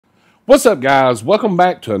What's up, guys? Welcome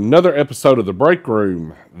back to another episode of The Break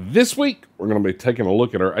Room. This week, we're going to be taking a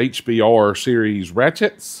look at our HBR series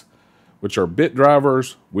ratchets, which are bit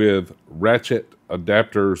drivers with ratchet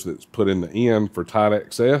adapters that's put in the end for tight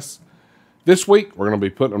access. This week, we're going to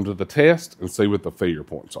be putting them to the test and see what the failure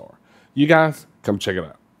points are. You guys, come check it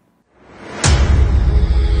out.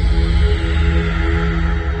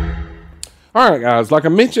 Alright guys, like I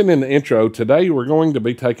mentioned in the intro, today we're going to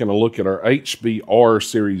be taking a look at our HBR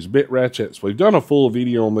series bit ratchets. We've done a full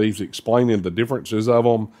video on these explaining the differences of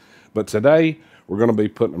them, but today we're going to be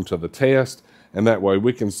putting them to the test, and that way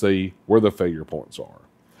we can see where the failure points are.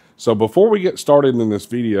 So before we get started in this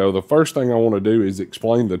video, the first thing I want to do is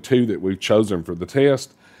explain the two that we've chosen for the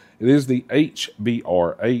test. It is the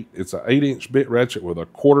HBR8. It's an 8-inch bit ratchet with a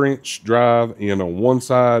 1/4-inch drive in on one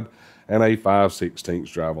side and a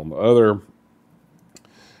 5/16 drive on the other.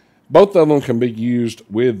 Both of them can be used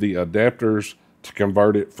with the adapters to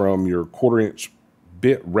convert it from your 1/4-inch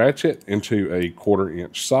bit ratchet into a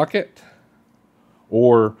 1/4-inch socket,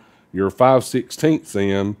 or your 5/16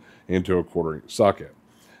 in into a 1/4-inch socket.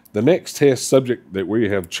 The next test subject that we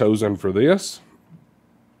have chosen for this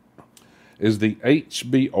is the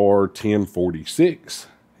HBR 1046.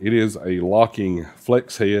 It is a locking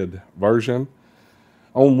flex head version.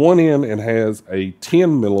 On one end, it has a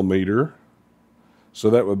 10 millimeter. So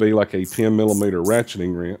that would be like a 10 millimeter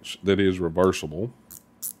ratcheting wrench that is reversible.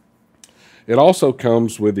 It also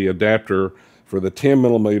comes with the adapter for the 10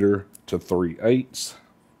 millimeter to 3/8.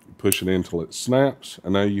 You push it in until it snaps,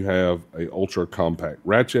 and now you have a ultra compact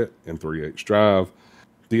ratchet in 3/8 drive.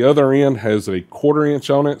 The other end has a 1/4-inch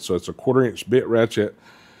on it, so it's a 1/4-inch bit ratchet,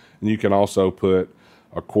 and you can also put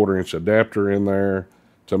a 1/4-inch adapter in there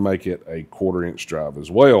to make it a 1/4-inch drive as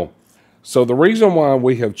well. So the reason why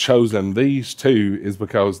we have chosen these two is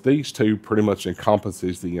because these two pretty much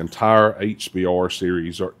encompasses the entire HBR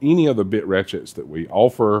series or any of the bit ratchets that we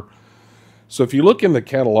offer. So if you look in the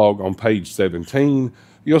catalog on page 17,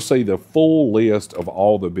 you'll see the full list of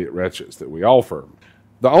all the bit ratchets that we offer.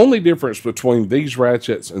 The only difference between these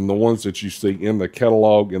ratchets and the ones that you see in the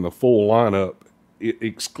catalog in the full lineup, it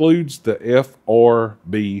excludes the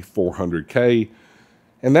FRB 400K,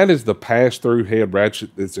 and that is the pass-through head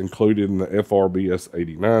ratchet that's included in the FRBS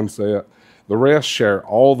 89 set. The rest share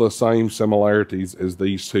all the same similarities as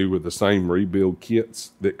these two with the same rebuild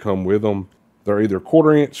kits that come with them. They're either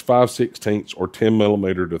 1/4-inch, 5/16, or 10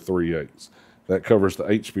 millimeter to 3/8. That covers the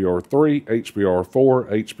HBR3, HBR4,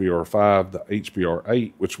 HBR5, the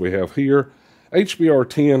HBR8, which we have here,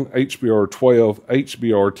 HBR10, HBR12,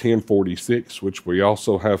 HBR 1046, which we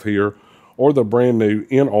also have here, or the brand new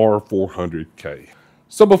NR400K.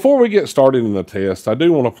 So before we get started in the test, I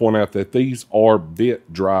do want to point out that these are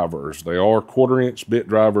bit drivers. They are 1/4-inch bit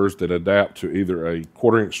drivers that adapt to either a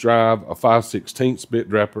 1/4-inch drive, a 5/16 bit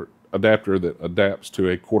adapter that adapts to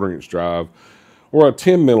a 1/4-inch drive, or a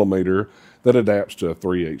 10 millimeter that adapts to a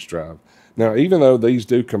 3/8 drive. Now, even though these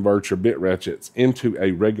do convert your bit ratchets into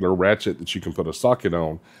a regular ratchet that you can put a socket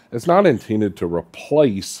on, it's not intended to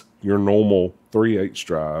replace your normal 3/8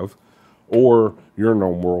 drive or your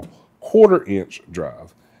normal 1/4-inch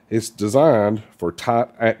drive. It's designed for tight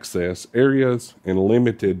access areas and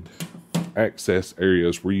limited access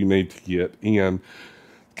areas where you need to get in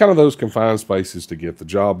kind of those confined spaces to get the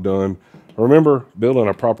job done. Remember, building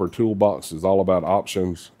a proper toolbox is all about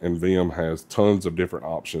options, and Vim has tons of different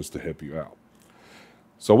options to help you out.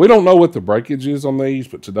 So we don't know what the breakage is on these,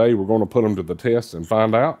 but today we're going to put them to the test and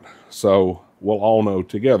find out, so we'll all know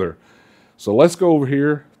together. So let's go over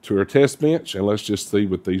here to our test bench and let's just see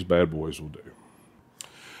what these bad boys will do.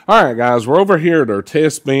 All right, guys, we're over here at our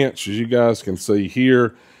test bench, as you guys can see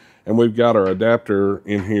here, and we've got our adapter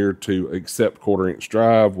in here to accept 1/4-inch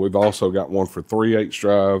drive. We've also got one for 3/8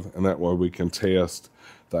 drive, and that way we can test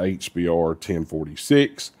the HBR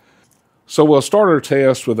 1046. So we'll start our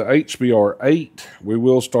test with the HBR8. We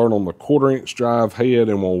will start on the 1/4-inch drive head,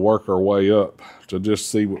 and we'll work our way up to just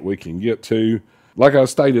see what we can get to. Like I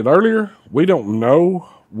stated earlier, we don't know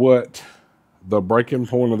what the breaking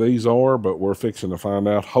point of these are, but we're fixing to find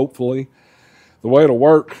out, hopefully. The way it'll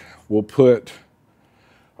work, we'll put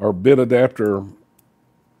our bit adapter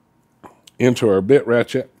into our bit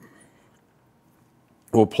ratchet.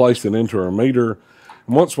 We'll place it into our meter,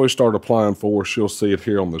 and once we start applying force, you'll see it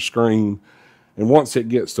here on the screen. And once it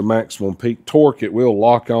gets to maximum peak torque, it will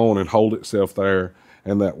lock on and hold itself there,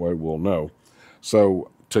 and that way we'll know. So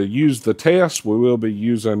to use the test, we will be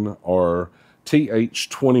using our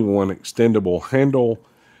TH21 extendable handle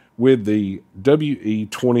with the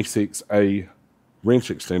WE26A wrench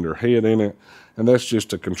extender head in it, and that's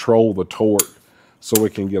just to control the torque so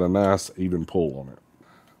we can get a nice even pull on it.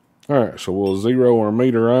 All right, so we'll zero our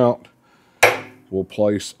meter out. we'll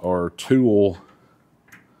place our tool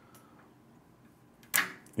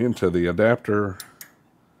into the adapter.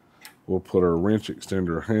 We'll put our wrench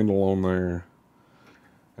extender handle on there,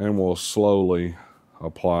 and we'll slowly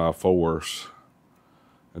apply force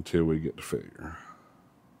until we get to failure.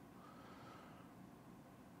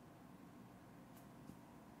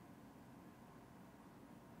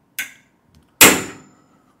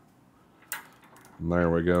 And there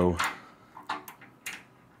we go.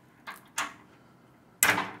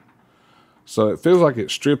 So it feels like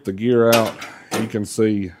it stripped the gear out. You can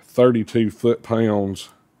see 32 foot-pounds.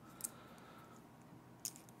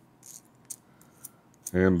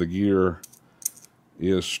 And the gear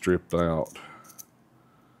is stripped out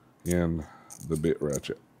in the bit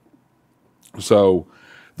ratchet. So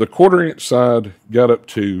the 1/4 inch side got up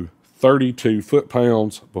to 32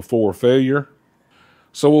 foot-pounds before failure.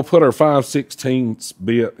 So we'll put our 5/16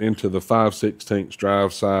 bit into the 5/16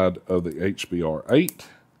 drive side of the HBR 8.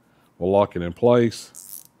 We'll lock it in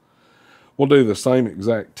place. We'll do the same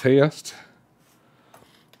exact test.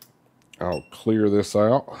 I'll clear this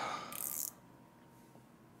out.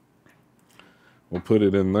 We'll put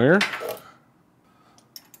it in there.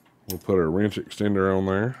 We'll put our wrench extender on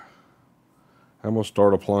there. And we'll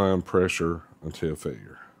start applying pressure until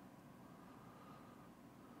failure.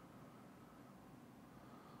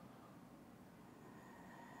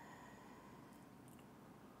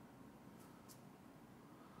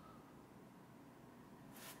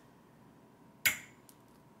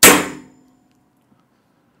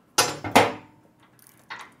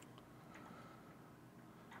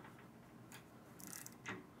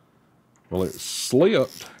 Well, it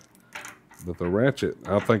slipped, but the ratchet,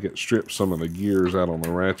 I think it stripped some of the gears out on the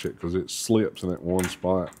ratchet because it slips in that one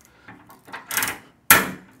spot.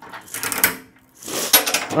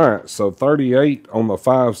 All right, so 38 on the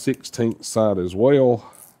 5/16 side as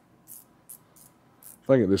well. I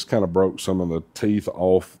think it just kind of broke some of the teeth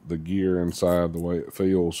off the gear inside the way it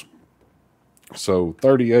feels. So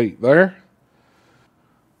 38 there.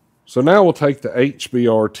 So now we'll take the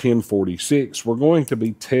HBR 1046. We're going to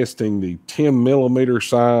be testing the 10 millimeter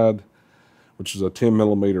side, which is a 10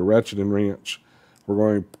 millimeter ratchet and wrench. We're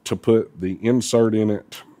going to put the insert in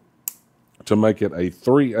it to make it a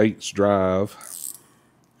 3/8 drive.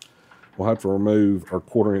 We'll have to remove our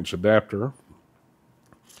 1/4 inch adapter.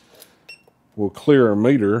 We'll clear our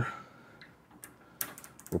meter.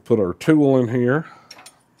 We'll put our tool in here.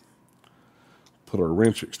 Put our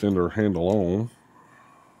wrench extender handle on.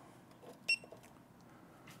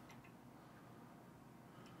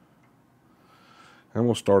 And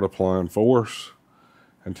we'll start applying force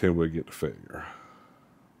until we get to failure.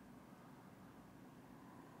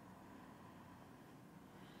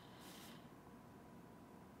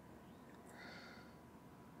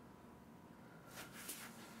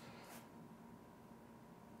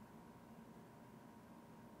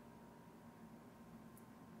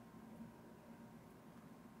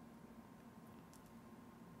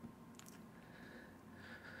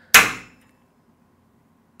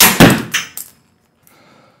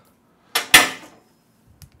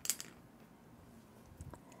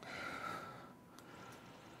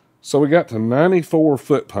 So we got to 94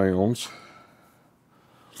 foot-pounds.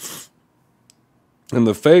 And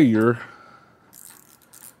the failure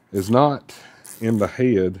is not in the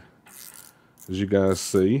head, as you guys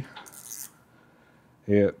see.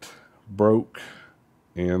 It broke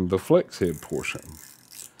in the flex head portion.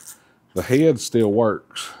 The head still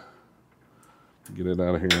works. Get it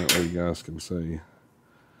out of here that way you guys can see.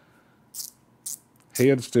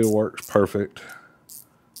 Head still works perfect.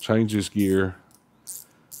 Changes gear.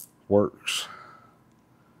 Works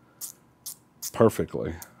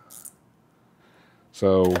perfectly.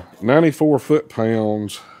 So 94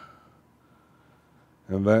 foot-pounds,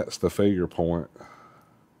 and that's the failure point.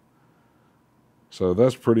 So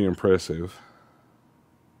that's pretty impressive.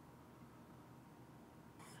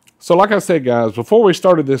 So like I said, guys, before we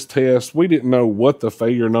started this test, we didn't know what the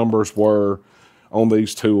failure numbers were on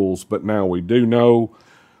these tools, but now we do know.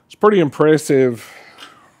 It's pretty impressive.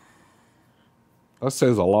 That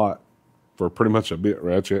says a lot for pretty much a bit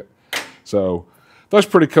ratchet. So that's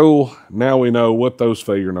pretty cool. Now we know what those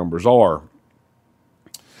failure numbers are.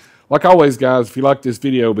 Like always, guys, if you like this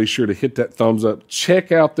video, be sure to hit that thumbs up.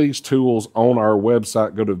 Check out these tools on our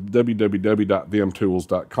website. Go to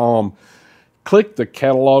www.vmtools.com. Click the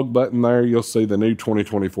catalog button there. You'll see the new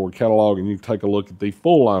 2024 catalog, and you can take a look at the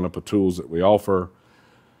full lineup of tools that we offer.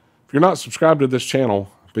 If you're not subscribed to this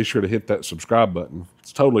channel, be sure to hit that subscribe button.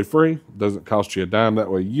 It's totally free. It doesn't cost you a dime. That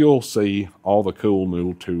way you'll see all the cool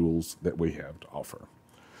new tools that we have to offer.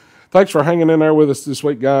 Thanks for hanging in there with us this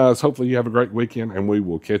week, guys. Hopefully you have a great weekend, and we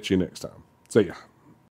will catch you next time. See ya.